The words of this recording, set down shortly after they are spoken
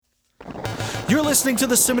You're listening to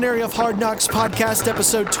the Seminary of Hard Knocks podcast,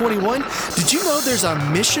 episode 21. Did you know there's a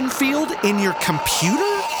mission field in your computer?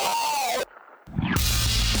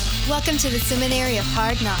 Welcome to the Seminary of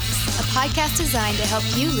Hard Knocks, a podcast designed to help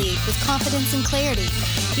you lead with confidence and clarity.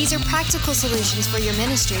 These are practical solutions for your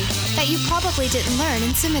ministry that you probably didn't learn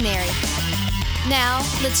in seminary. Now,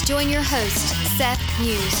 let's join your host, Seth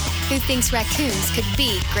Muse, who thinks raccoons could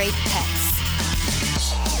be great pets.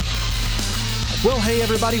 Well, hey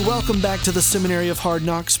everybody, welcome back to the Seminary of Hard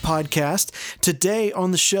Knocks podcast. Today on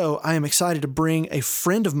the show, I am excited to bring a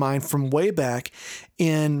friend of mine from way back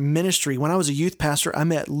in ministry. When I was a youth pastor, I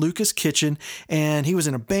met Lucas Kitchen, and he was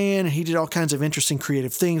in a band, and he did all kinds of interesting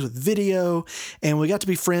creative things with video, and we got to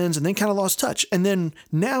be friends, and then kind of lost touch. And then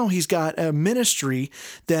now he's got a ministry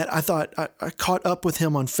that I thought I caught up with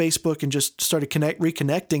him on Facebook and just started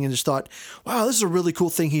reconnecting and just thought, wow, this is a really cool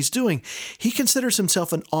thing he's doing. He considers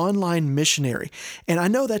himself an online missionary. And I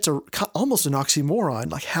know that's almost an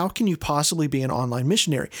oxymoron. Like, how can you possibly be an online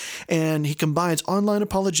missionary? And he combines online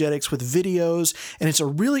apologetics with videos, and it's a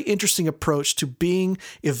really interesting approach to being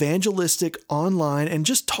evangelistic online and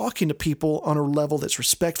just talking to people on a level that's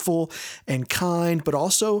respectful and kind, but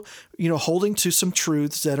also, holding to some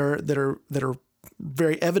truths that are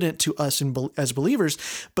very evident to us as believers,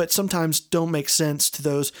 but sometimes don't make sense to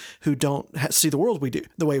those who don't see the world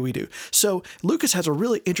the way we do. So Lucas has a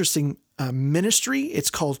really interesting ministry.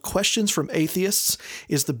 It's called Questions from Atheists,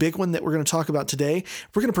 is the big one that we're going to talk about today.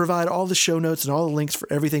 We're going to provide all the show notes and all the links for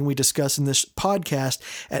everything we discuss in this podcast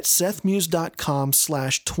at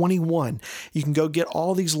sethmuse.com/21. You can go get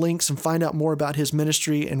all these links and find out more about his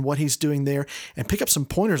ministry and what he's doing there and pick up some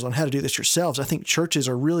pointers on how to do this yourselves. I think churches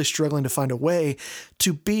are really struggling to find a way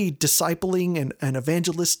to be discipling and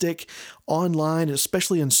evangelistic online,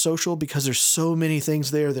 especially in social, because there's so many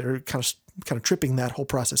things there that are kind of tripping that whole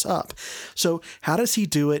process up. So how does he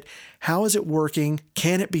do it? How is it working?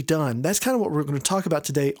 Can it be done? That's kind of what we're going to talk about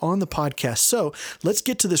today on the podcast. So let's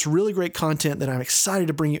get to this really great content that I'm excited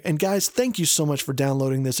to bring you. And guys, thank you so much for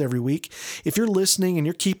downloading this every week. If you're listening and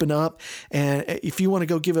you're keeping up, and if you want to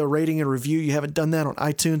go give a rating and review, you haven't done that on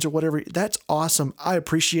iTunes or whatever, that's awesome. I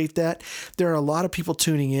appreciate that. There are a lot of people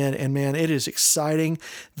tuning in, and man, it is exciting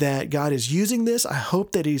that God is using this. I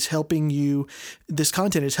hope that He's helping you. This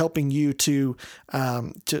content is helping you to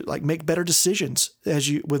make better decisions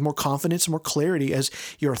with more confidence and more clarity as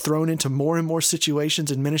you're thrown into more and more situations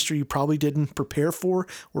in ministry you probably didn't prepare for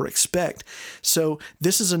or expect. So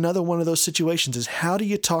this is another one of those situations, is how do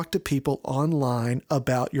you talk to people online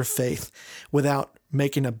about your faith without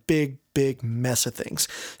making a big mess of things?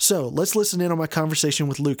 So let's listen in on my conversation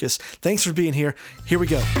with Lucas. Thanks for being here. Here we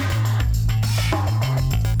go.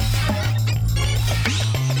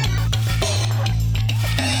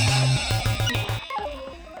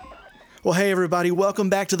 Well, hey, everybody.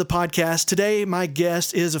 Welcome back to the podcast. Today, my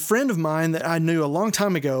guest is a friend of mine that I knew a long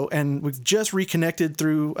time ago, and we've just reconnected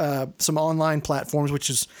through some online platforms,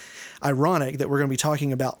 which is ironic that we're going to be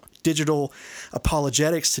talking about digital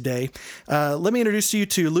apologetics today. Let me introduce you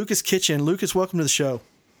to Lucas Kitchen. Lucas, welcome to the show.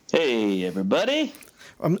 Hey, everybody.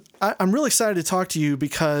 I'm really excited to talk to you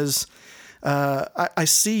because I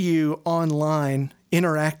see you online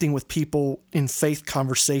interacting with people in faith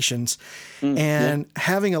conversations and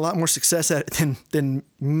having a lot more success at it than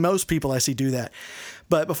most people I see do that.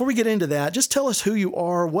 But before we get into that, just tell us who you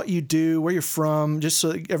are, what you do, where you're from, just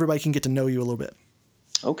so everybody can get to know you a little bit.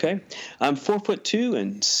 Okay. I'm 4'2"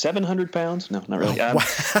 and 700 pounds. No, not really. I'm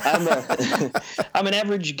an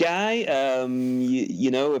average guy.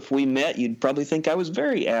 If we met, you'd probably think I was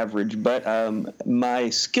very average, but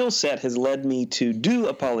my skill set has led me to do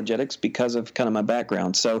apologetics because of kind of my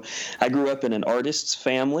background. So I grew up in an artist's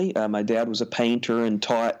family. My dad was a painter and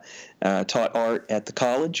taught art at the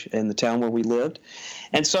college in the town where we lived.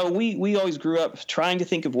 And so we always grew up trying to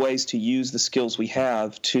think of ways to use the skills we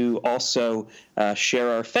have to also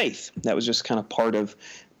share our faith. That was just kind of part of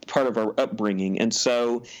our upbringing. And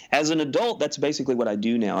so as an adult, that's basically what I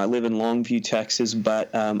do now. I live in Longview, Texas, but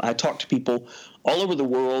I talk to people all over the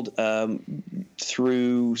world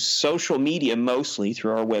through social media, mostly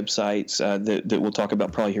through our websites that we'll talk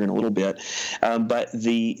about probably here in a little bit. But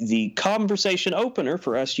the conversation opener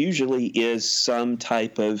for us usually is some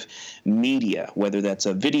type of media, whether that's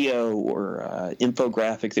a video or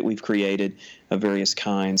infographic that we've created of various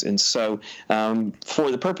kinds. And so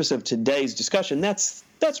for the purpose of today's discussion, that's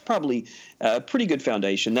probably a pretty good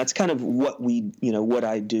foundation. That's kind of what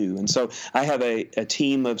I do. And so I have a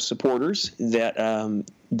team of supporters that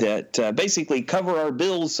that basically cover our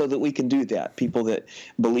bills so that we can do that. People that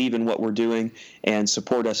believe in what we're doing and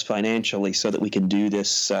support us financially so that we can do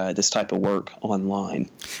this type of work online.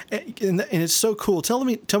 And it's so cool. Tell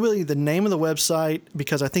me the name of the website,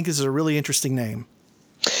 because I think this is a really interesting name.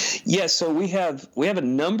 Yeah, so we have a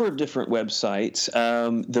number of different websites.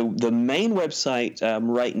 The main website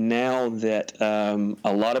right now that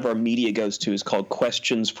a lot of our media goes to is called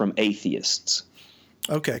Questions from Atheists.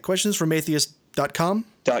 Okay, questionsfromatheists.com?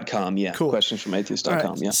 .com, yeah. Cool.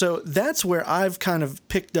 Questionsfromatheists.com, right. yeah. So that's where I've kind of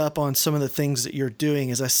picked up on some of the things that you're doing,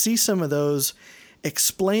 is I see some of those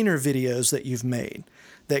explainer videos that you've made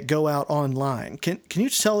that go out online. Can you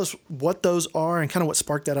tell us what those are and kind of what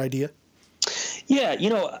sparked that idea? Yeah,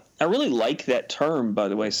 I really like that term, by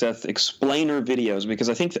the way, Seth, explainer videos, because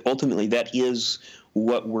I think that ultimately that is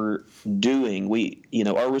what we're doing.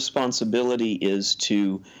 Our responsibility is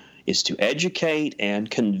to educate and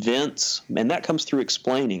convince, and that comes through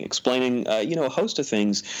explaining, a host of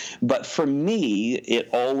things. But for me, it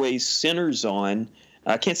always centers on,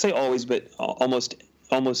 I can't say always, but almost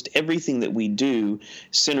everything that we do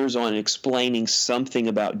centers on explaining something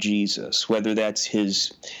about Jesus, whether that's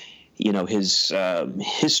his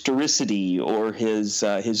historicity or his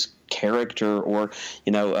character or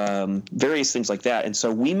various things like that. And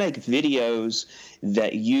so we make videos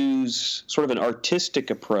that use sort of an artistic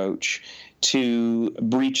approach to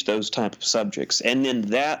breach those type of subjects, and then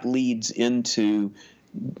that leads into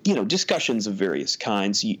discussions of various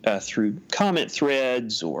kinds through comment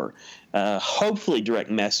threads or hopefully direct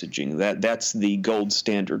messaging. That's the gold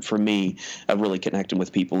standard for me of really connecting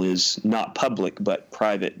with people, is not public but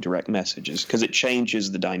private direct messages, because it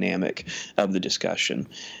changes the dynamic of the discussion.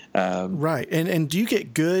 Right. And do you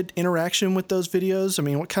get good interaction with those videos? I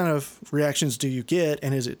mean, what kind of reactions do you get,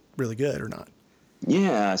 and is it really good or not?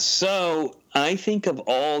 Yeah, so I think of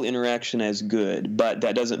all interaction as good, but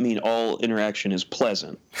that doesn't mean all interaction is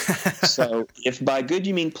pleasant. So if by good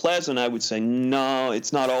you mean pleasant, I would say no,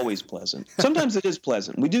 it's not always pleasant. Sometimes it is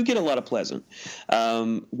pleasant. We do get a lot of pleasant.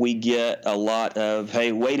 We get a lot of,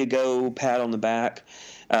 hey, way to go, pat on the back.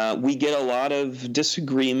 We get a lot of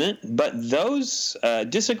disagreement, but those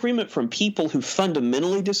disagreement from people who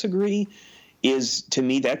fundamentally disagree is, to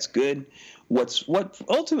me, that's good. What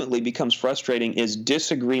ultimately becomes frustrating is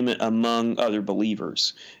disagreement among other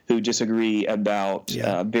believers who disagree about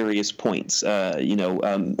various points. What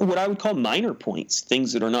I would call minor points,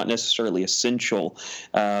 things that are not necessarily essential.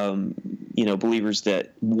 Believers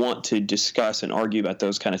that want to discuss and argue about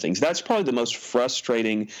those kind of things. That's probably the most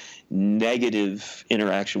frustrating, negative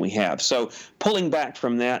interaction we have. So pulling back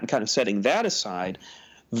from that and kind of setting that aside,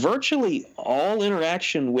 virtually all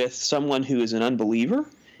interaction with someone who is an unbeliever,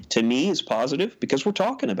 to me, is positive, because we're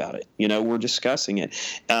talking about it. We're discussing it.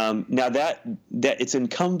 Now that it's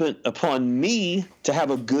incumbent upon me to have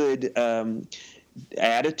a good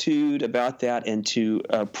attitude about that and to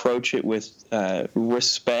approach it with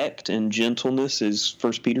respect and gentleness, as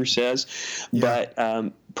 1 Peter says. Yeah.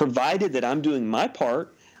 But provided that I'm doing my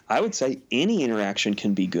part, I would say any interaction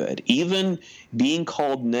can be good. Even being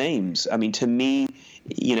called names. I mean, to me,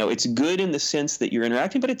 it's good in the sense that you're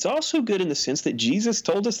interacting, but it's also good in the sense that Jesus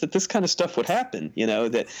told us that this kind of stuff would happen.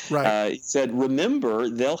 That right. He said, remember,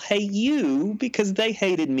 they'll hate you because they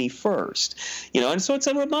hated me first. And so it's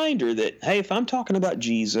a reminder that, hey, if I'm talking about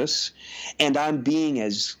Jesus and I'm being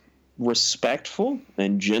as respectful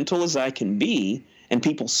and gentle as I can be, and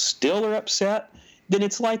people still are upset, then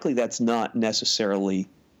it's likely that's not necessarily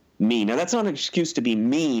mean. Now, that's not an excuse to be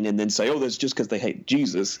mean and then say, oh, that's just because they hate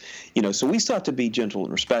Jesus. So we still have to be gentle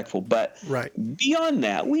and respectful. But right. Beyond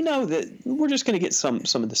that, we know that we're just going to get some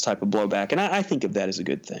of this type of blowback. And I think of that as a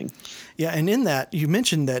good thing. Yeah. And in that, you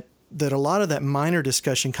mentioned that a lot of that minor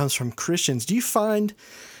discussion comes from Christians. Do you find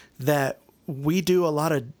that we do a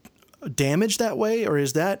lot of damage that way? Or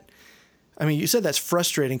is that, I mean, you said that's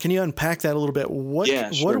frustrating. Can you unpack that a little bit? What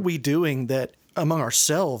are we doing that among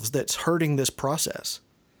ourselves that's hurting this process?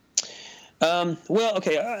 Well,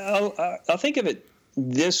 okay, I'll think of it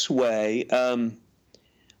this way.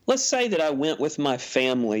 Let's say that I went with my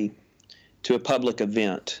family to a public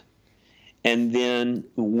event, and then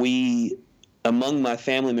we, among my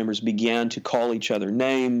family members, began to call each other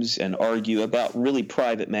names and argue about really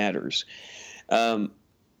private matters.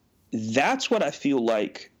 That's what I feel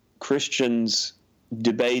like Christians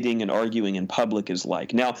debating and arguing in public is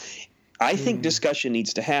like. Now, I think discussion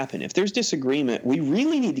needs to happen. If there's disagreement, we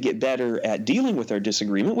really need to get better at dealing with our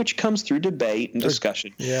disagreement, which comes through debate and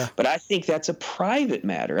discussion. Yeah. But I think that's a private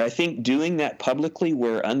matter. I think doing that publicly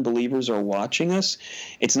where unbelievers are watching us,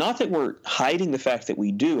 it's not that we're hiding the fact that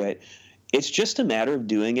we do it. It's just a matter of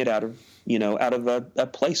doing it out of out of a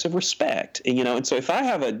place of respect. And so if I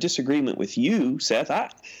have a disagreement with you, Seth,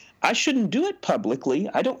 I shouldn't do it publicly.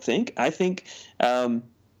 I don't think. I think,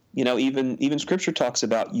 even Scripture talks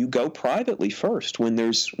about you go privately first when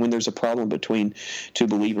there's a problem between two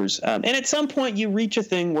believers. And at some point you reach a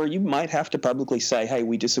thing where you might have to publicly say, hey,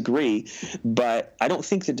 we disagree. But I don't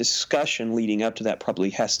think the discussion leading up to that probably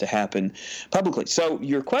has to happen publicly. So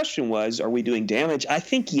your question was, are we doing damage? I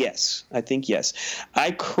think yes.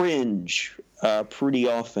 I cringe pretty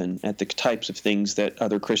often at the types of things that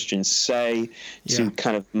other Christians say to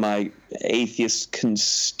kind of my atheist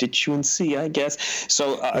constituency, I guess.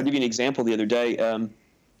 So I'll give you an example. The other day,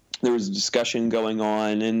 there was a discussion going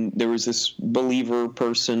on, and there was this believer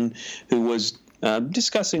person who was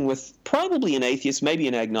discussing with probably an atheist, maybe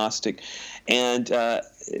an agnostic, and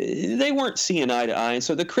they weren't seeing eye to eye. And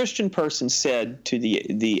so the Christian person said to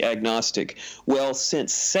the agnostic, well,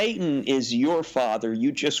 since Satan is your father,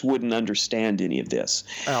 you just wouldn't understand any of this.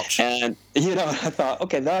 Ouch. And, I thought,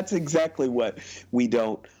 okay, that's exactly what we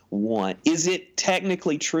don't want. Is it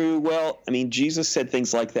technically true? Well, Jesus said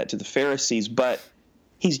things like that to the Pharisees, but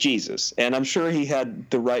he's Jesus, and I'm sure he had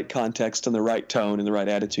the right context and the right tone and the right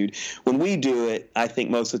attitude. When we do it, I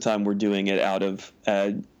think most of the time we're doing it out of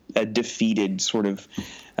a defeated sort of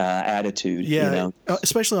attitude. Yeah,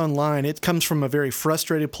 especially online. It comes from a very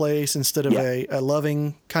frustrated place instead of a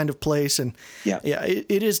loving kind of place. And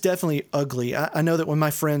it is definitely ugly. I know that when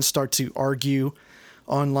my friends start to argue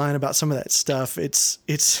online about some of that stuff, it's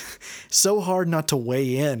so hard not to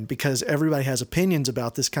weigh in because everybody has opinions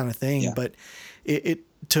about this kind of thing. Yeah. But it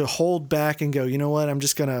to hold back and go, you know what, I'm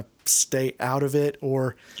just going to stay out of it,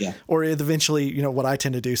 or eventually, what I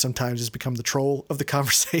tend to do sometimes is become the troll of the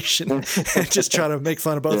conversation and just try to make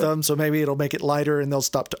fun of both of them. So maybe it'll make it lighter and they'll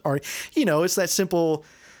stop to argue. It's that simple,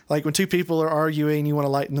 like when two people are arguing, you want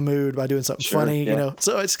to lighten the mood by doing something funny,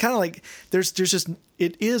 So it's kind of like there's just,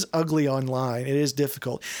 it is ugly online. It is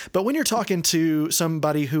difficult. But when you're talking to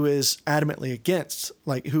somebody who is adamantly against,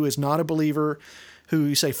 like who is not a believer, who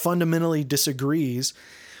you say fundamentally disagrees,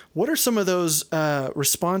 what are some of those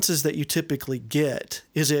responses that you typically get?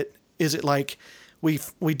 Is it like we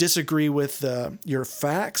disagree with your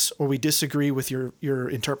facts, or we disagree with your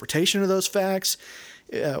interpretation of those facts?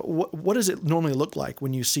 What does it normally look like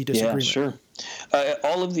when you see disagreement? Yeah, sure.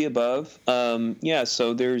 All of the above.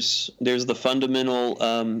 So there's the fundamental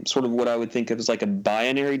sort of what I would think of as like a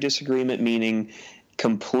binary disagreement, meaning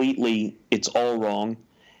completely it's all wrong.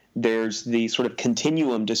 There's the sort of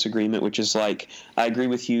continuum disagreement, which is like, I agree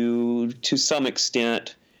with you to some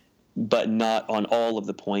extent, but not on all of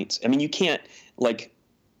the points. You can't,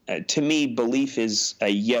 to me, belief is a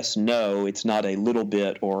yes, no. It's not a little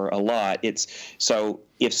bit or a lot. So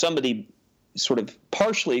if somebody sort of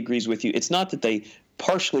partially agrees with you, it's not that they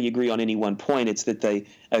partially agree on any one point. It's that they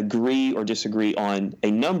agree or disagree on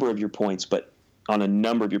a number of your points, but on a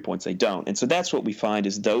number of your points they don't. And so that's what we find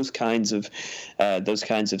is those kinds of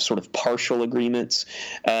sort of partial agreements.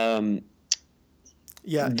 Go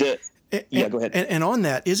ahead. And on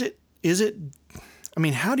that, is it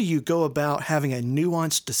how do you go about having a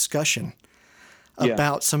nuanced discussion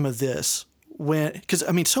about some of this? Because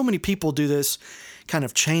so many people do this kind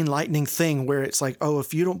of chain lightning thing where it's like, oh,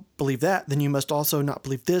 if you don't believe that, then you must also not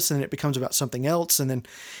believe this, and it becomes about something else, and then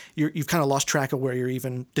you've kind of lost track of where you're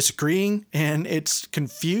even disagreeing, and it's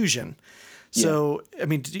confusion. So,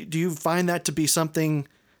 do you find that to be something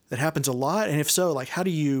that happens a lot? And if so, like, how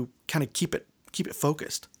do you kind of keep it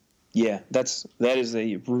focused? Yeah, that is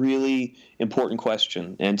a really important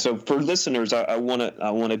question. And so for listeners, I want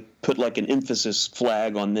to put like an emphasis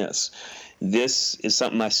flag on this. This is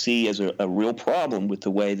something I see as a real problem with the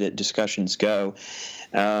way that discussions go.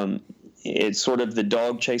 It's sort of the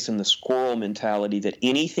dog chasing the squirrel mentality that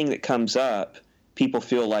anything that comes up, people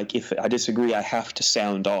feel like if I disagree, I have to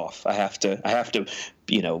sound off. I have to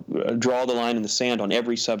draw the line in the sand on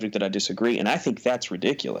every subject that I disagree. And I think that's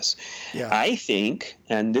ridiculous. Yeah. I think,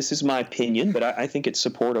 and this is my opinion, but I think it's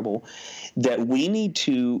supportable, that we need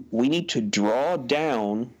to draw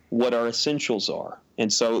down what our essentials are.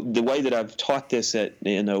 And so the way that I've taught this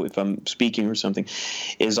if I'm speaking or something,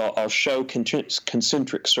 is I'll show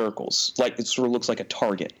concentric circles, like it sort of looks like a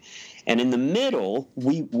target. And in the middle,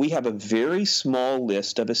 we have a very small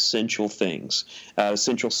list of essential things,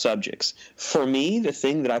 essential subjects. For me, the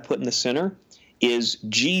thing that I put in the center is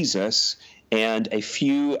Jesus and a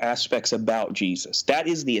few aspects about Jesus. That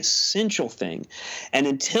is the essential thing. And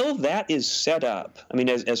until that is set up,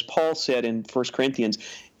 as Paul said in 1 Corinthians,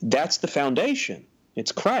 that's the foundation.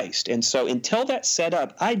 It's Christ. And so until that's set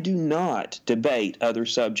up, I do not debate other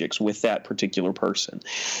subjects with that particular person.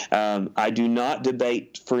 I do not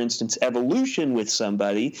debate, for instance, evolution with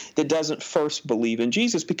somebody that doesn't first believe in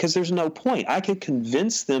Jesus, because there's no point. I could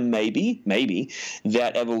convince them maybe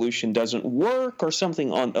that evolution doesn't work or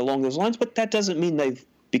something along those lines, but that doesn't mean they've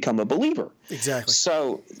become a believer. Exactly.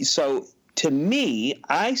 So to me,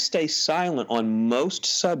 I stay silent on most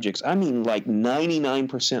subjects. I mean, like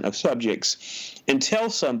 99% of subjects, until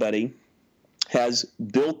somebody has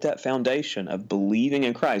built that foundation of believing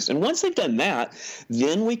in Christ. And once they've done that,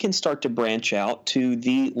 then we can start to branch out to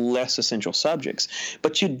the less essential subjects.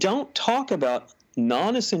 But you don't talk about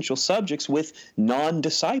non-essential subjects with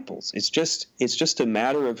non-disciples. It's just a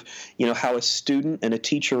matter of, how a student and a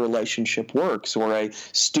teacher relationship works, or a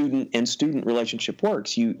student and student relationship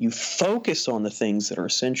works. You focus on the things that are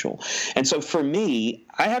essential. And so for me,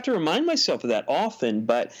 I have to remind myself of that often,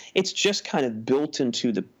 but it's just kind of built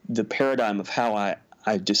into the paradigm of how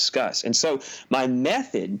I discuss. And so my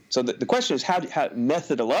method, so the question is how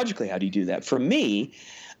methodologically, how do you do that? For me,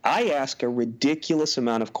 I ask a ridiculous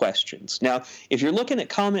amount of questions. Now, if you're looking at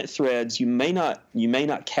comment threads, you may not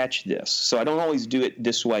catch this. So I don't always do it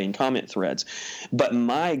this way in comment threads. But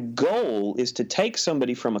my goal is to take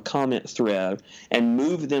somebody from a comment thread and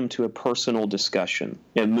move them to a personal discussion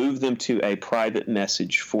and move them to a private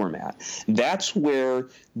message format. That's where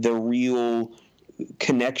the real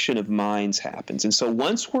connection of minds happens. And so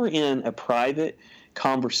once we're in a private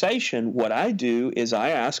conversation, what I do is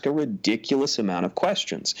I ask a ridiculous amount of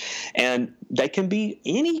questions, and they can be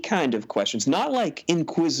any kind of questions, not like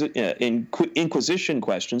inquisition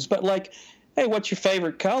questions, but like, hey, what's your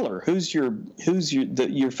favorite color? Who's your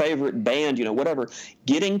favorite band? Whatever.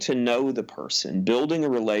 Getting to know the person, building a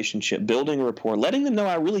relationship, building a rapport, letting them know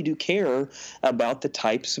I really do care about the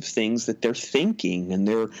types of things that they're thinking and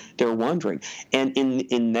they're wondering. And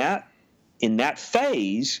in that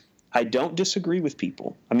phase, I don't disagree with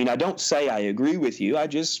people. I mean, I don't say I agree with you. I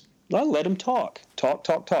let them talk.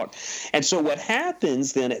 And so what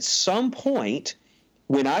happens then at some point,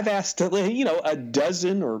 when I've asked, a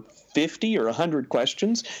dozen or 50 or 100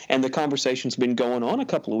 questions, and the conversation's been going on a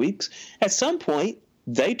couple of weeks, at some point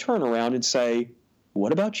they turn around and say,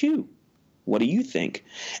 what about you? What do you think?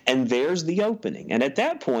 And there's the opening. And at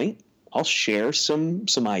that point, I'll share some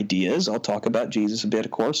ideas. I'll talk about Jesus a bit,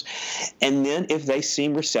 of course. And then if they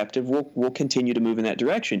seem receptive, we'll continue to move in that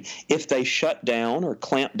direction. If they shut down or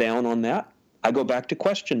clamp down on that, I go back to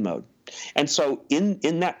question mode. And so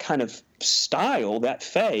in that kind of style, that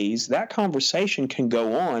phase, that conversation can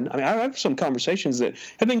go on. I mean, I have some conversations that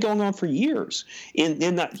have been going on for years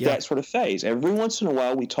in that sort of phase. Every once in a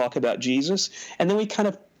while, we talk about Jesus, and then we kind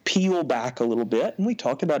of peel back a little bit, and we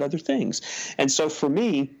talk about other things. And so for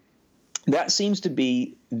me, that seems to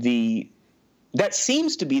be the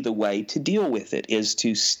way to deal with it, is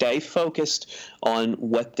to stay focused on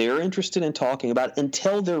what they're interested in talking about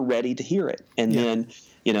until they're ready to hear it. And then,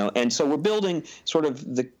 and so we're building sort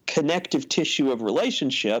of the connective tissue of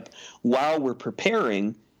relationship while we're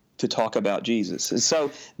preparing to talk about Jesus. And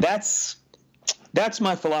so that's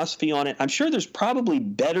my philosophy on it. I'm sure there's probably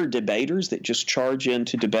better debaters that just charge in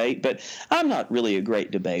to debate, but I'm not really a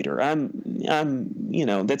great debater. I'm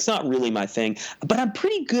that's not really my thing, but I'm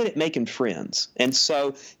pretty good at making friends. And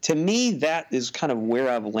so to me, that is kind of where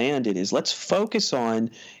I've landed, is let's focus on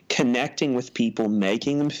connecting with people,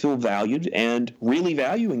 making them feel valued, and really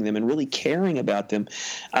valuing them and really caring about them.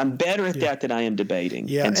 I'm better at that than I am debating.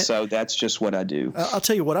 Yeah, and so that's just what I do. I'll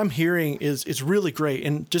tell you what I'm hearing is really great.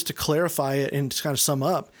 And just to clarify it and to kind of sum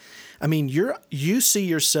up, I mean, you see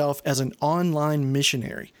yourself as an online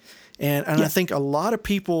missionary. And I think a lot of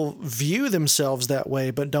people view themselves that way,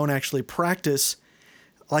 but don't actually practice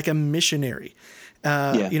like a missionary.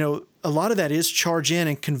 A lot of that is charge in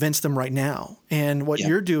and convince them right now. And what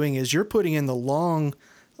you're doing is you're putting in the long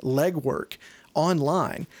legwork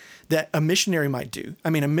online that a missionary might do. I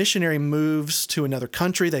mean, a missionary moves to another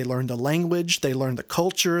country. They learn the language. They learn the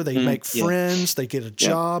culture. They make friends. They get a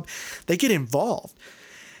job. They get involved.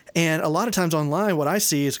 And a lot of times online, what I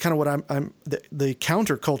see is kind of what I'm the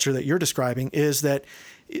counterculture that you're describing is that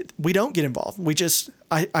we don't get involved.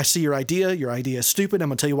 I see your idea is stupid. I'm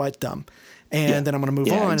going to tell you why it's dumb. And then I'm going to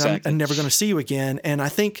move on. Exactly. I'm never going to see you again. And I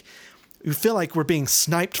think we feel like we're being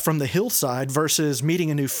sniped from the hillside versus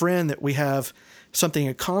meeting a new friend that we have something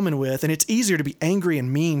in common with. And it's easier to be angry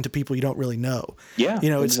and mean to people you don't really know. Yeah,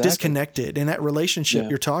 it's disconnected. And that relationship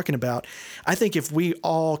you're talking about, I think if we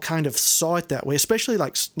all kind of saw it that way, especially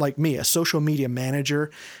like me, a social media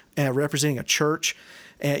manager representing a church,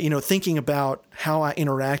 thinking about how I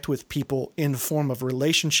interact with people in the form of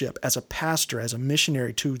relationship as a pastor, as a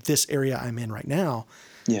missionary to this area I'm in right now.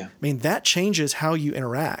 Yeah. I mean, that changes how you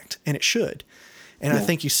interact, and it should. And I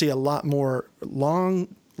think you see a lot more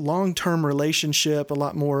long-term relationship, a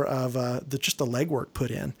lot more of just the legwork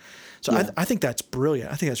put in. So I think that's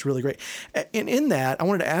brilliant. I think that's really great. And in that, I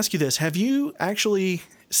wanted to ask you this. Have you actually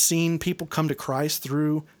seen people come to Christ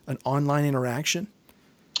through an online interaction?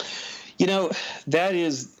 That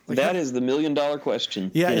is the $1 million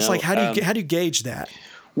question. Yeah, it's like, how do you gauge that?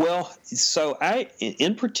 Well, so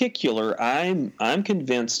in particular, I'm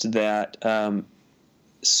convinced that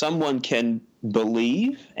someone can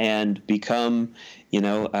believe and become,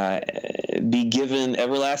 be given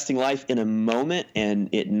everlasting life in a moment, and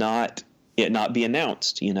it not be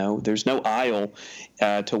announced. There's no aisle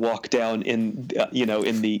to walk down in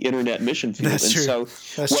the internet mission field. That's true. So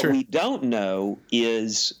That's what true. we don't know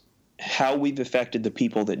is how we've affected the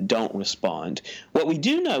people that don't respond. What we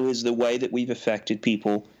do know is the way that we've affected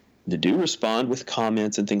people that do respond with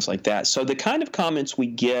comments and things like that. So the kind of comments we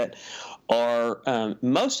get are,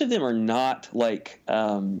 most of them are not like,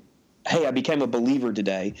 hey, I became a believer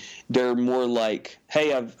today. They're more like,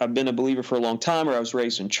 hey, I've been a believer for a long time, or I was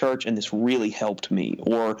raised in church and this really helped me,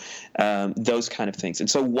 or those kind of things. And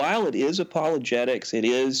so while it is apologetics, it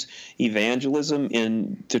is evangelism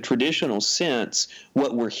in the traditional sense,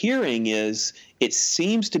 what we're hearing is it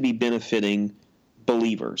seems to be benefiting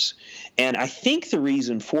believers. And I think the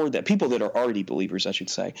reason for that, people that are already believers, I should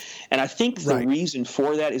say, and I think the reason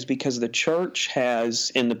for that is because the church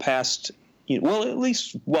has in the past, at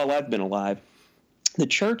least while I've been alive, the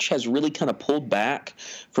church has really kind of pulled back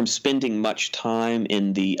from spending much time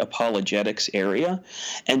in the apologetics area.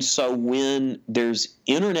 And so when there's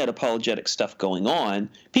internet apologetic stuff going on,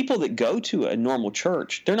 people that go to a normal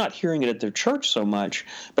church, they're not hearing it at their church so much,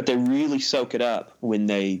 but they really soak it up when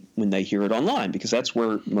they hear it online, because that's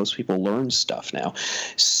where most people learn stuff now.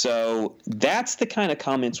 So that's the kind of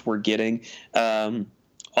comments we're getting.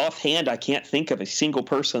 Offhand, I can't think of a single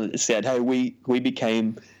person that said, hey, we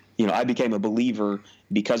became, I became a believer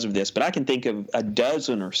because of this. But I can think of a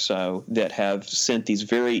dozen or so that have sent these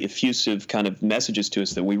very effusive kind of messages to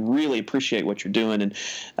us that we really appreciate what you're doing, and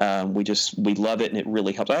we love it, and it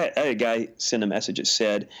really helps. I had a guy send a message that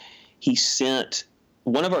said he sent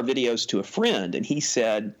one of our videos to a friend, and he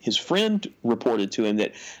said his friend reported to him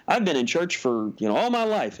that I've been in church for all my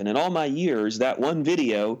life, and in all my years, that one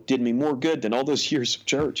video did me more good than all those years of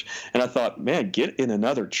church. And I thought, man, get in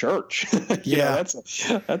another church. That's a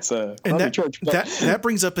church. But That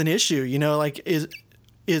brings up an issue.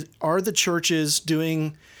 Are the churches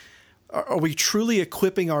doing? Are we truly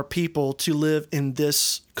equipping our people to live in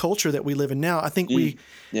this culture that we live in now? I think we,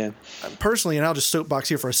 personally, and I'll just soapbox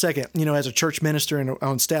here for a second, as a church minister and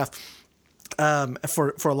on staff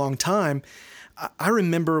for a long time, I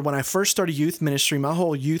remember when I first started youth ministry, my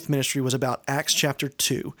whole youth ministry was about Acts chapter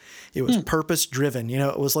 2. It was purpose driven.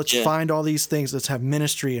 It was let's find all these things, let's have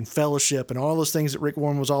ministry and fellowship and all those things that Rick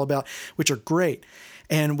Warren was all about, which are great.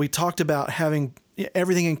 And we talked about having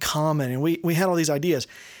everything in common, and we had all these ideas.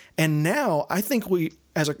 And now I think we,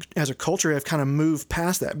 as a culture, have kind of moved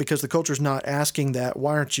past that, because the culture is not asking that.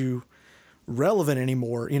 Why aren't you relevant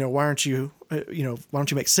anymore? Why aren't you, why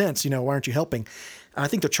don't you make sense? Why aren't you helping? I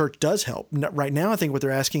think the church does help. Right now, I think what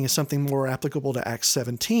they're asking is something more applicable to Acts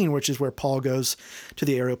 17, which is where Paul goes to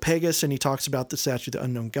the Areopagus and he talks about the statue of the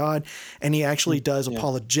unknown God. And he actually does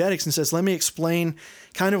apologetics and says, let me explain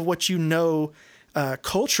kind of what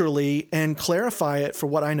culturally and clarify it for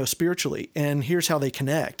what I know spiritually. And here's how they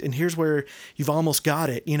connect. And here's where you've almost got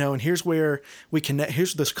it, and here's where we connect.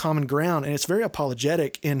 Here's this common ground. And it's very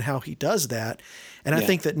apologetic in how he does that. And I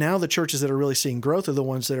think that now the churches that are really seeing growth are the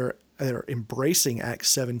ones that are embracing Acts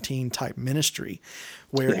 17 type ministry,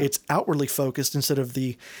 where it's outwardly focused instead of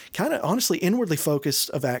the kind of honestly inwardly focused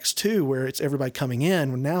of Acts 2, where it's everybody coming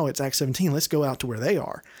in. When now it's Acts 17, let's go out to where they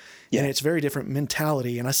are. Yeah. And it's very different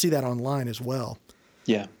mentality, and I see that online as well.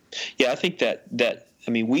 Yeah. I think that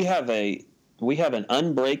we have an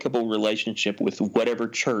unbreakable relationship with whatever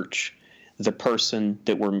church the person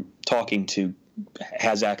that we're talking to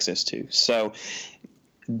has access to. So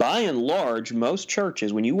by and large, most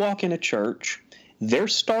churches, when you walk in a church, their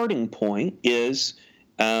starting point is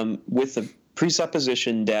with the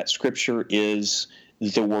presupposition that Scripture is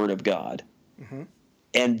the Word of God. Mm-hmm.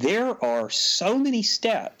 And there are so many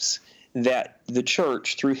steps that the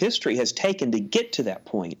church through history has taken to get to that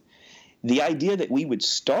point. The idea that we would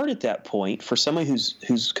start at that point for someone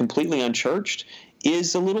who's completely unchurched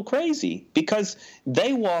is a little crazy, because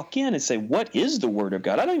they walk in and say, what is the Word of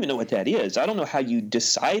God? I don't even know what that is. I don't know how you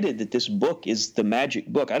decided that this book is the magic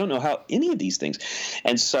book. I don't know how any of these things.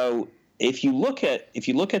 And so if you look at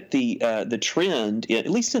the trend, at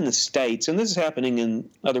least in the States, and this is happening in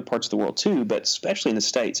other parts of the world too, but especially in the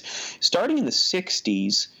States, starting in the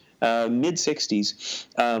 60s, mid-60s,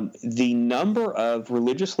 the number of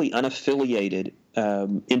religiously unaffiliated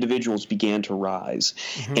individuals began to rise.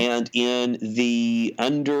 Mm-hmm. And in the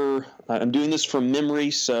I'm doing this from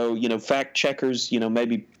memory, so, fact checkers,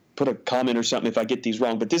 maybe put a comment or something if I get these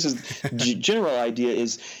wrong, but this is general idea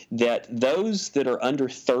is that those that are under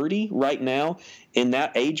 30 right now in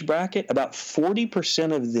that age bracket, about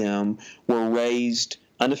 40% of them were raised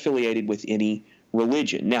unaffiliated with any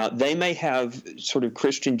religion. Now, they may have sort of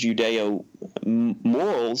Christian Judeo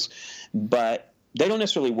morals, but they don't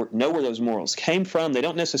necessarily know where those morals came from. They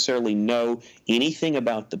don't necessarily know anything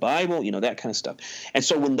about the Bible, that kind of stuff. And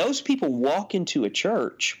so when those people walk into a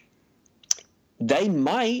church, they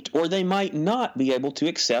might or they might not be able to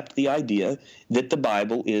accept the idea that the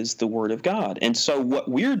Bible is the Word of God. And so what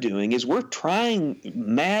we're doing is we're trying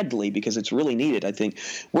madly, because it's really needed, I think,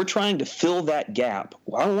 we're trying to fill that gap.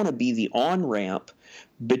 I want to be the on-ramp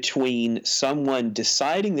between someone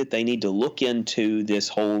deciding that they need to look into this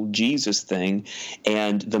whole Jesus thing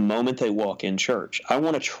and the moment they walk in church. I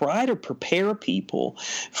want to try to prepare people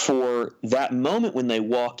for that moment when they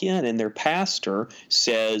walk in and their pastor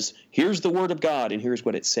says, here's the Word of God and here's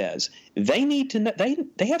what it says. They need to know,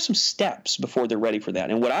 they have some steps before they're ready for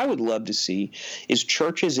that. And what I would love to see is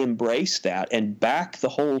churches embrace that and back the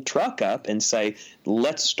whole truck up and say,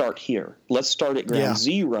 let's start here. Let's start at ground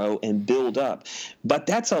zero and build up. But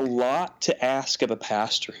that's a lot to ask of a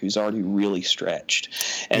pastor who's already really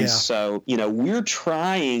stretched. And so, we're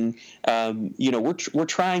trying, we're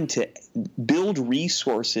trying to build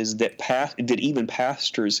resources that even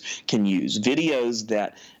pastors can use, videos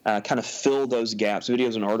that kind of fill those gaps,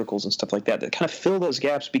 videos and articles and stuff like that kind of fill those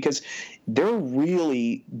gaps, because they're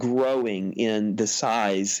really growing in the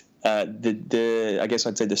size, I guess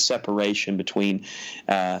I'd say the separation between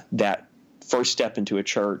that first step into a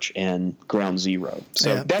church and ground zero.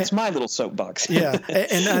 So that's my little soapbox. Yeah.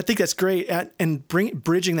 And I think that's great. And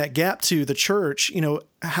bridging that gap to the church,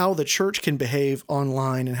 how the church can behave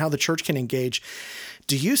online and how the church can engage.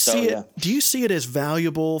 Do you see it? Do you see it as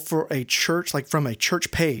valuable for a church, like from a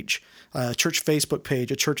church page, a church Facebook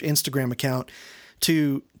page, a church Instagram account,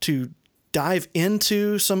 to dive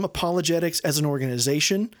into some apologetics as an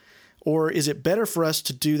organization? Or is it better for us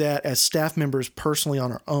to do that as staff members personally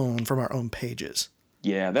on our own from our own pages?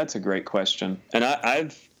 Yeah, that's a great question. And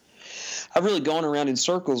I've really gone around in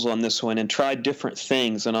circles on this one and tried different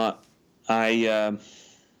things. And I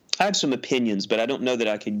have some opinions, but I don't know that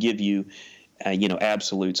I could give you,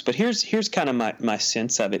 absolutes. But here's kind of my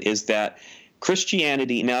sense of it is that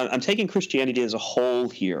Christianity, now I'm taking Christianity as a whole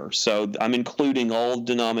here. So I'm including all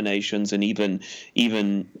denominations and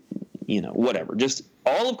even whatever, just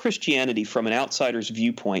all of Christianity from an outsider's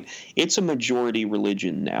viewpoint. It's a majority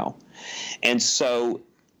religion now. And so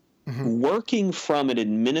working from an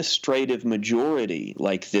administrative majority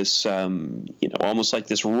like this, almost like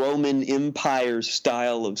this Roman Empire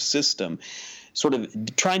style of system, sort of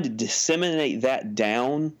trying to disseminate that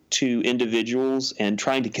down to individuals and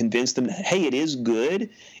trying to convince them that, hey, it is good.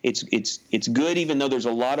 It's good, even though there's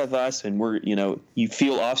a lot of us and we're, you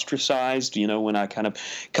feel ostracized, when I kind of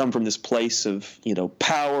come from this place of,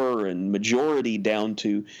 power and majority down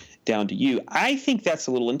to you. I think that's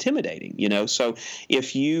a little intimidating, So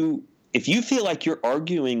if you feel like you're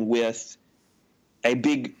arguing with a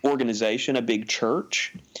big organization, a big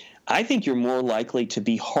church, I think you're more likely to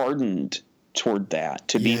be hardened toward that,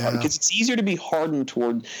 because it's easier to be hardened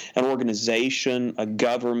toward an organization, a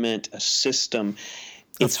government, a system.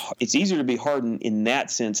 It's easier to be hardened in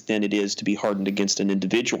that sense than it is to be hardened against an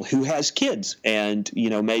individual who has kids and,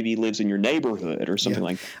 maybe lives in your neighborhood or something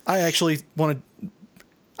like that. I actually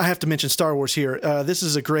I have to mention Star Wars here. This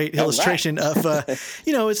is a great illustration of,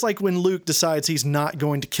 it's like when Luke decides he's not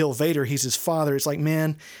going to kill Vader, he's his father. It's like,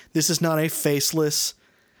 man, this is not a faceless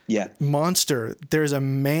monster. There's a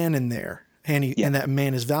man in there. And that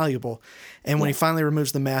man is valuable. And when he finally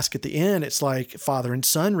removes the mask at the end, it's like father and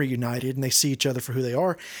son reunited, and they see each other for who they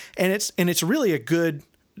are. And it's really a good,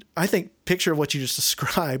 I think, picture of what you just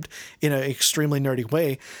described in an extremely nerdy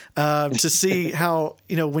way, to see how,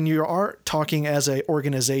 when you are talking as an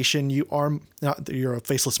organization, you're a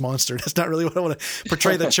faceless monster. That's not really what I want to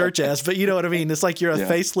portray the church as, but you know what I mean? It's like you're a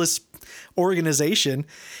faceless organization.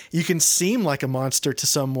 You can seem like a monster to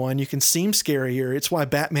someone. You can seem scarier. It's why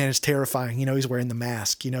Batman is terrifying. He's wearing the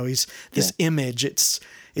mask. He's this image. It's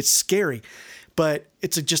scary. but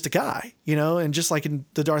it's just a guy, and just like in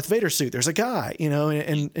the Darth Vader suit, there's a guy,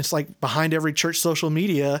 and it's like behind every church social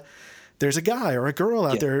media, there's a guy or a girl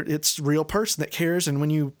out there. It's a real person that cares. And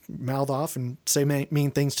when you mouth off and say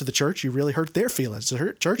mean things to the church, you really hurt their feelings.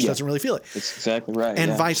 The church doesn't really feel it. That's exactly right.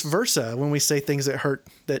 And vice versa. When we say things that hurt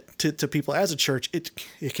to people as a church,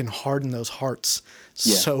 it can harden those hearts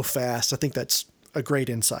so fast. I think that's a great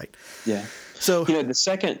insight. Yeah. So, the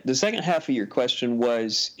second half of your question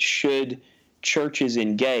was, should churches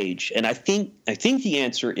engage? And I think the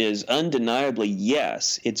answer is undeniably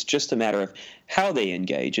yes. It's just a matter of how they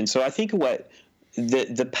engage. And so I think what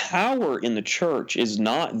the power in the church is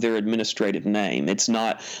not their administrative name. It's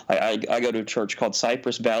not. I go to a church called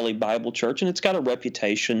Cypress Valley Bible Church, and it's got a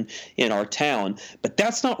reputation in our town. But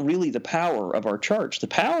that's not really the power of our church. The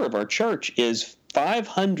power of our church is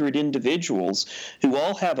 500 individuals who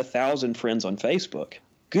all have 1,000 friends on Facebook.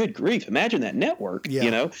 Good grief. Imagine that network,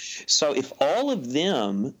 So if all of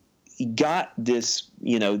them got this,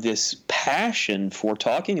 this passion for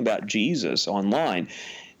talking about Jesus online,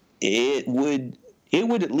 it would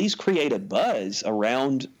at least create a buzz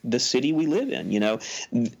around the city we live in.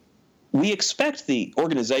 We expect the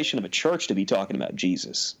organization of a church to be talking about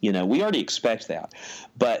Jesus. We already expect that.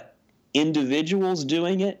 But individuals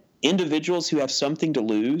doing it, individuals who have something to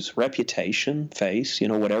lose, reputation, face,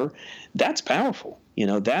 whatever, that's powerful.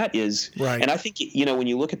 That is right. And I think, when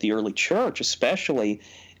you look at the early church, especially,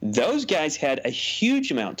 those guys had a huge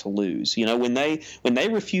amount to lose. When they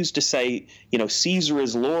refused to say, Caesar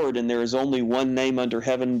is Lord and there is only one name under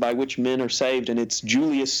heaven by which men are saved, and it's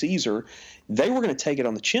Julius Caesar, they were going to take it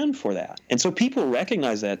on the chin for that. And so people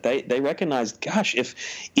recognize that. They recognize, gosh,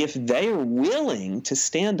 if they are willing to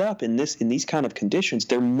stand up in these kind of conditions,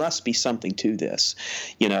 there must be something to this.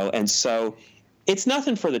 And so it's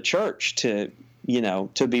nothing for the church to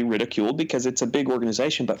be ridiculed because it's a big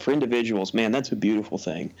organization, but for individuals, man, that's a beautiful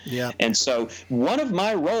thing. Yeah. And so one of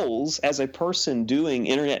my roles as a person doing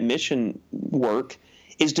internet mission work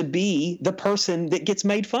is to be the person that gets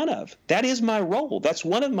made fun of. That is my role. That's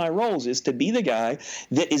one of my roles, is to be the guy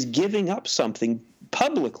that is giving up something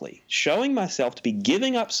publicly, showing myself to be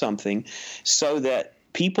giving up something so that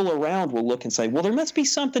people around will look and say, well, there must be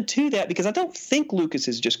something to that, because I don't think Lucas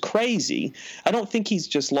is just crazy. I don't think he's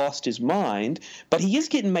just lost his mind, but he is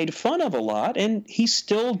getting made fun of a lot, and he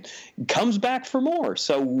still comes back for more.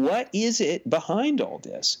 So what is it behind all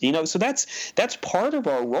this? So that's part of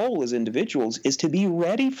our role as individuals, is to be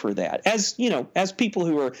ready for that as people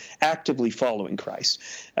who are actively following Christ.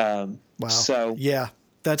 Wow. So yeah,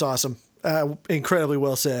 that's awesome. Incredibly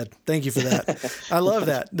well said. Thank you for that. I love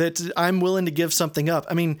that I'm willing to give something up.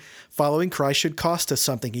 I mean, following Christ should cost us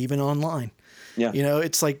something, even online. Yeah.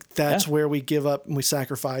 It's like that's where we give up and we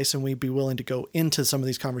sacrifice, and we be willing to go into some of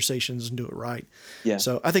these conversations and do it right. Yeah.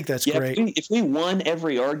 So I think that's great. If we won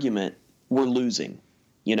every argument, we're losing.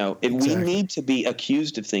 If we need to be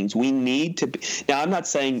accused of things, we need to be. Now, I'm not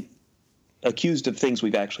saying accused of things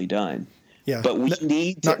we've actually done. Yeah, but we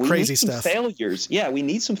need some failures. Yeah, we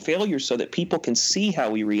need some failures so that people can see how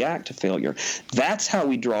we react to failure. That's how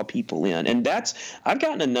we draw people in. And I've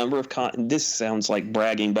gotten a number of this sounds like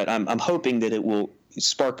bragging, but I'm hoping that it will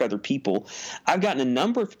spark other people. I've gotten a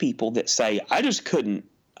number of people that say, I just couldn't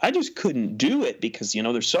do it because,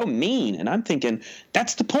 they're so mean. And I'm thinking,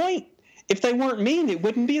 that's the point. If they weren't mean, it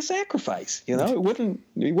wouldn't be a sacrifice. It wouldn't.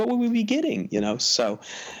 What would we be getting? So,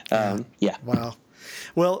 yeah. Wow.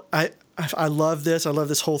 Well, I love this. I love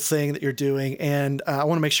this whole thing that you're doing, and I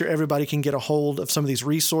want to make sure everybody can get a hold of some of these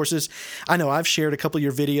resources. I know I've shared a couple of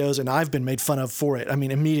your videos, and I've been made fun of for it. I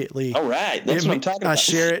mean, immediately. All right, that's what I'm talking about. I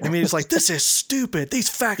share it, and it's like, this is stupid. These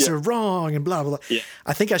facts are wrong, and blah, blah, blah. Yeah.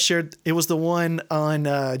 I think I shared, it was the one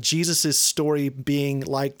on Jesus' story being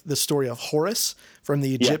like the story of Horus from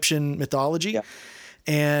the Egyptian mythology. Yeah.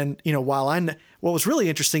 And, what was really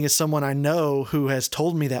interesting is someone I know who has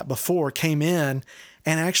told me that before came in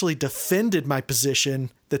and actually defended my position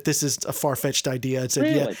that this is a far-fetched idea. And said,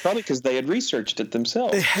 really? Probably because they had researched it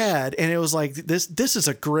themselves. They had, and it was like, this is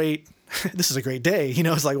a great day.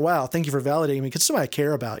 It's like, wow, thank you for validating me, because somebody I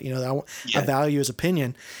care about, I value his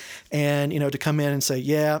opinion. And, to come in and say,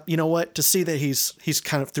 yeah, you know what, to see that he's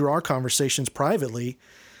kind of, through our conversations privately,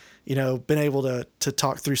 been able to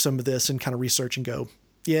talk through some of this and kind of research and go,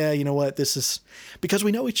 yeah, you know what, this is because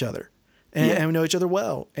we know each other. And we know each other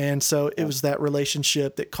well. And so it was that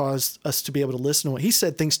relationship that caused us to be able to listen to what he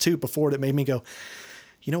said, things too before that made me go,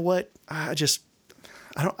 you know what? I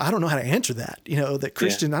I don't know how to answer that. That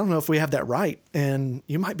Christian, I don't know if we have that right, and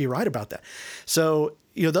you might be right about that. So,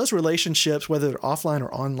 those relationships, whether they're offline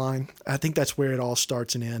or online, I think that's where it all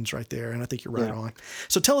starts and ends right there. And I think you're right on.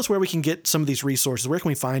 So tell us where we can get some of these resources. Where can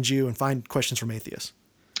we find you and find Questions from Atheists?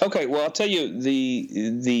 Okay, well, I'll tell you,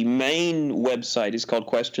 the main website is called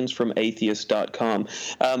questionsfromatheist.com.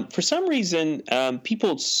 For some reason,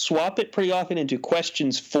 people swap it pretty often into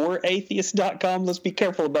questionsforatheist.com. Let's be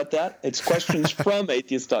careful about that. It's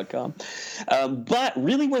questionsfromatheist.com. But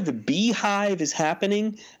really where the beehive is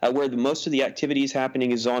happening, where most of the activity is happening,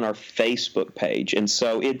 is on our Facebook page. And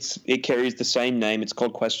so it carries the same name. It's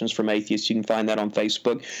called Questions from Atheists. You can find that on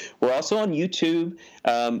Facebook. We're also on YouTube.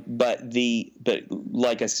 But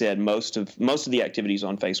like I said, most of the activities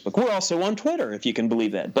on Facebook. We're also on Twitter, if you can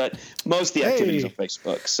believe that. But most of the activities on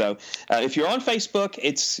Facebook. So if you're on Facebook,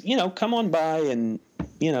 it's come on by and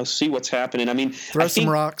see what's happening. I mean, throw some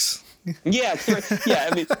rocks. Yeah.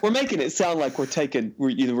 I mean, we're making it sound like we're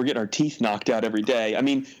getting our teeth knocked out every day. I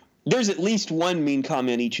mean, there's at least one mean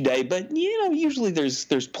comment each day, but usually there's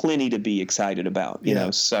plenty to be excited about.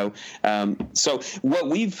 So what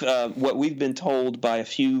we've been told by a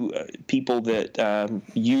few people that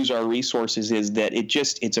use our resources is that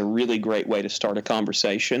it's a really great way to start a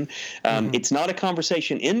conversation. It's not a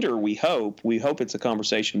conversation ender. We hope it's a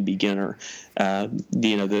conversation beginner.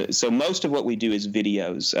 So most of what we do is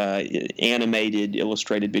videos, animated,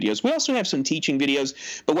 illustrated videos. We also have some teaching videos,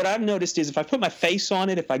 but what I've noticed is if I put my face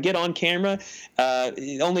on it, if I get on camera,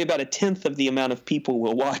 only about 1/10 of the amount of people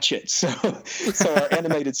will watch it. So our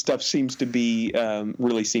animated stuff seems to be more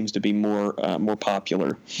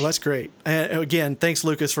popular. Well, that's great. And again, thanks,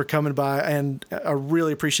 Lucas, for coming by, and I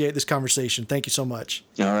really appreciate this conversation. Thank you so much.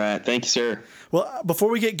 All right, thank you, sir. Well, before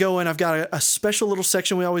we get going, I've got a special little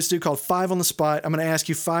section we always do called 5 on the Spot. I'm going to ask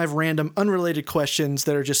you 5 random, unrelated questions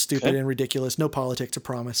that are just stupid and ridiculous. No politics, I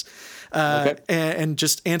promise. And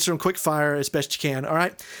just answer them quick fire as best you can. All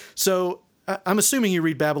right. So I'm assuming you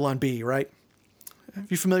read Babylon Bee, right? Are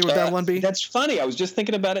you familiar with Babylon Bee? That's funny. I was just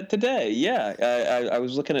thinking about it today. Yeah. I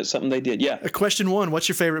was looking at something they did. Yeah. Question 1, what's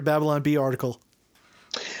your favorite Babylon Bee article?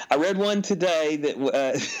 I read one today that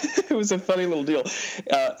it was a funny little deal.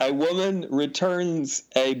 A woman returns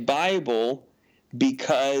a Bible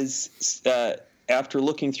because after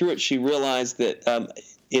looking through it, she realized that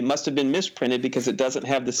it must have been misprinted because it doesn't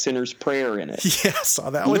have the sinner's prayer in it. Yeah, I saw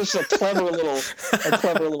that one. It was a clever little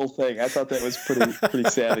thing. I thought that was pretty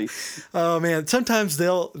savvy. Oh man, sometimes they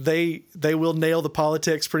will nail the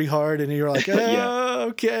politics pretty hard, and you're like,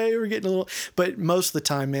 okay, we're getting a little. But most of the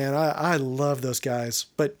time, man, I love those guys.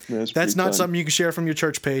 But that's not something you can share from your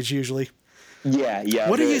church page usually. Yeah.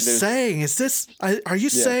 What are you saying? Is this? Are you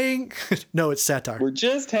saying? No, it's satire. We're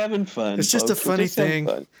just having fun. It's just a funny thing.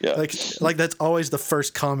 Yeah. Like that's always the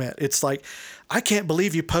first comment. It's like, I can't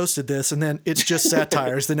believe you posted this, and then it's just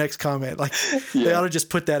satire is the next comment. Like they ought to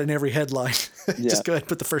just put that in every headline. Just go ahead and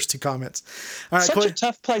put the first 2 comments. All right, such a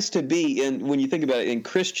tough place to be in when you think about it, in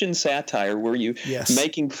Christian satire, where you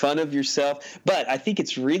making fun of yourself. But I think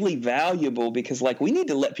it's really valuable because we need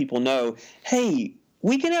to let people know, hey,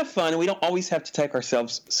 we can have fun, and we don't always have to take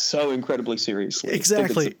ourselves so incredibly seriously.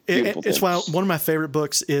 Exactly. It's why one of my favorite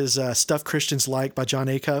books is Stuff Christians Like by John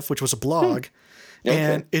Acuff, which was a blog.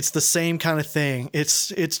 And it's the same kind of thing. It's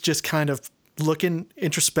just kind of looking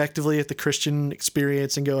introspectively at the Christian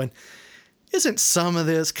experience and going, isn't some of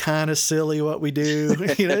this kind of silly what we do?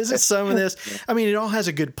 Isn't some of this? I mean, it all has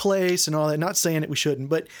a good place and all that. Not saying that we shouldn't,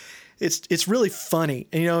 but it's really funny.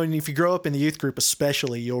 And, and if you grow up in the youth group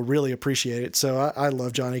especially, you'll really appreciate it. So I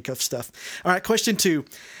love John Acuff stuff. All right, question 2.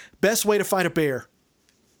 Best way to fight a bear?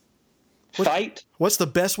 What's the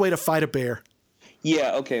best way to fight a bear?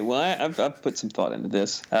 Yeah, okay. Well, I've put some thought into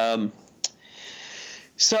this.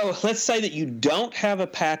 So let's say that you don't have a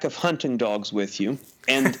pack of hunting dogs with you.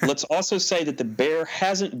 And let's also say that the bear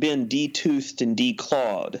hasn't been de-toothed and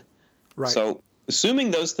declawed. Right. So assuming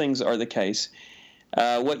those things are the case,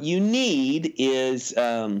 what you need is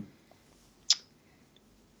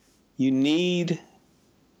you need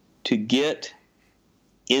to get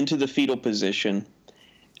into the fetal position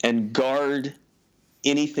and guard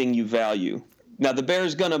anything you value. Now, the bear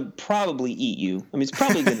is going to probably eat you. I mean, it's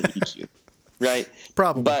probably going to eat you, right?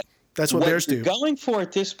 Probably. But that's what bears do. What you're going for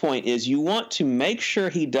at this point is you want to make sure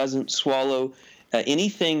he doesn't swallow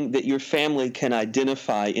anything that your family can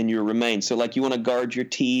identify in your remains. So, you want to guard your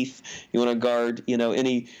teeth. You want to guard,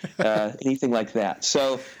 anything like that.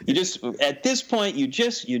 So, at this point, you're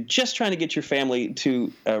just trying to get your family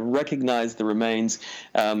to recognize the remains.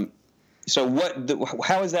 So,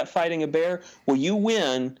 how is that fighting a bear? Well, you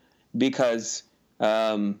win because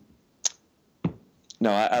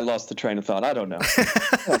No, I lost the train of thought. I don't know.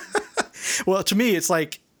 Well, to me, it's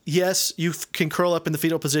like, yes, you can curl up in the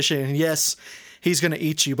fetal position, and yes, he's going to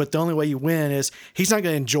eat you, but the only way you win is he's not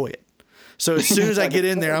going to enjoy it. So as soon as I get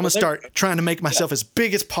in there, I'm going to start trying to make myself as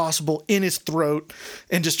big as possible in his throat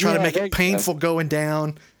and just try to make it painful going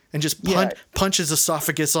down and just punch his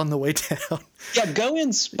esophagus on the way down. Yeah, go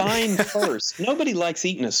in spine first. Nobody likes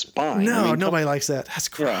eating a spine. No, nobody likes that. That's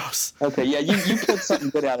gross. Yeah. Okay, yeah, you put something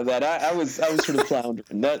good out of that. I was sort of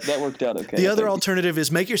floundering. That worked out okay. The other alternative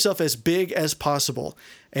is make yourself as big as possible.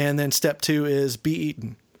 And then step 2 is be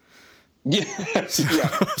eaten. Yeah.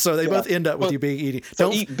 So they both end up with you being eating.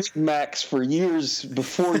 Don't eat Big Macs for years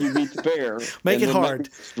before you meet the bear. Make it hard.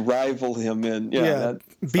 Rival him in.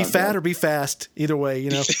 Be fat or be fast. Either way,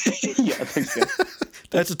 Yeah, I think so.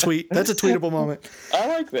 That's a tweet. That's a tweetable moment. I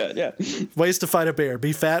like that. Yeah. Ways to fight a bear: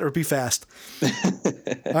 be fat or be fast.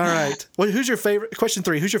 All right. Well, who's your favorite? Question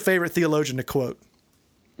 3. Who's your favorite theologian to quote?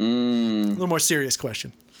 A little more serious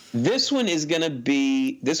question. This one is going to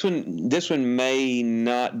be this one may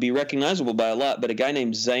not be recognizable by a lot, but a guy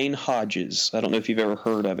named Zane Hodges. I don't know if you've ever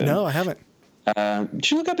heard of him. No, I haven't. You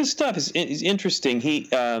should look up his stuff. It's interesting.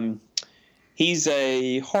 He's a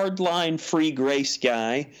hardline free grace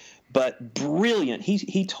guy, but brilliant.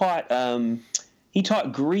 He taught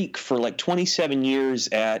Greek for like 27 years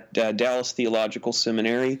at Dallas Theological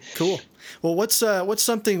Seminary. Cool. Well, what's one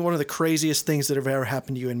of the craziest things that have ever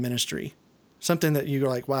happened to you in ministry? Something that you're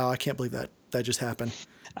like, wow, I can't believe that just happened.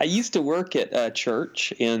 I used to work at a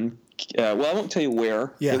church in, I won't tell you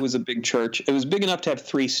where. Yeah. It was a big church. It was big enough to have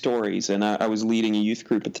 3 stories, and I was leading a youth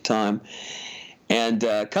group at the time. And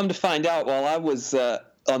come to find out, while I was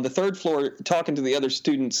on the 3rd floor talking to the other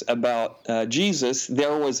students about Jesus,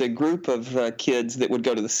 there was a group of kids that would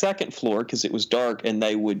go to the 2nd floor because it was dark, and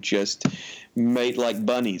they would just mate like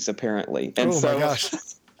bunnies, apparently. And my gosh.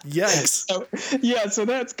 Yikes. So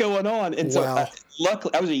that's going on. And so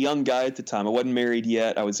luckily, I was a young guy at the time. I wasn't married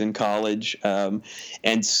yet. I was in college.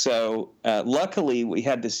 And so luckily, we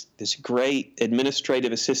had this great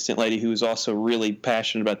administrative assistant lady who was also really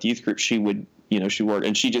passionate about the youth group. She would, she worked,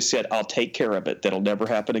 and she just said, I'll take care of it. That'll never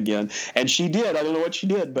happen again. And she did. I don't know what she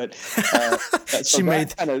did, but she made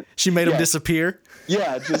them disappear.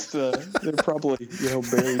 Yeah, just they're probably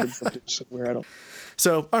buried in something somewhere. I don't.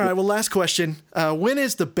 So, all right. Well, last question. When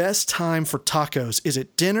is the best time for tacos? Is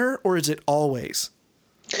it dinner or is it always?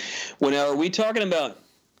 Well, now, are we talking about?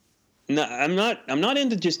 No, I'm not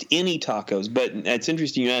into just any tacos, but it's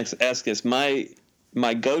interesting you ask this. My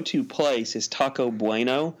go-to place is Taco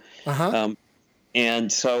Bueno.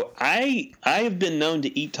 And so I have been known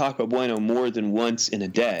to eat Taco Bueno more than once in a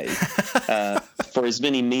day for as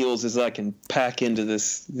many meals as I can pack into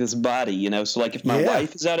this body, So like if my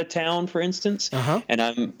wife is out of town, for instance, and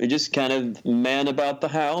I'm just kind of man about the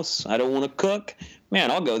house, I don't want to cook,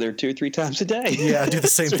 man, I'll go there 2 or 3 times a day. Yeah, I do the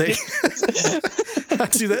same thing. I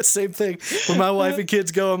do that same thing. When my wife and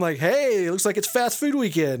kids go, I'm like, hey, it looks like it's fast food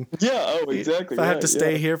weekend. Yeah, exactly. If I have to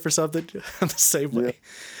stay here for something, I'm the same way.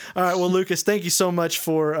 All right. Well, Lucas, thank you so much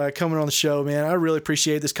for coming on the show, man. I really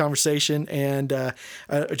appreciate this conversation, and I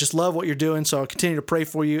just love what you're doing. So I'll continue to pray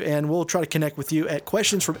for you, and we'll try to connect with you at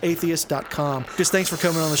questionsfromatheist.com. Just thanks for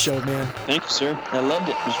coming on the show, man. Thank you, sir. I loved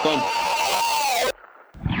it. It was fun.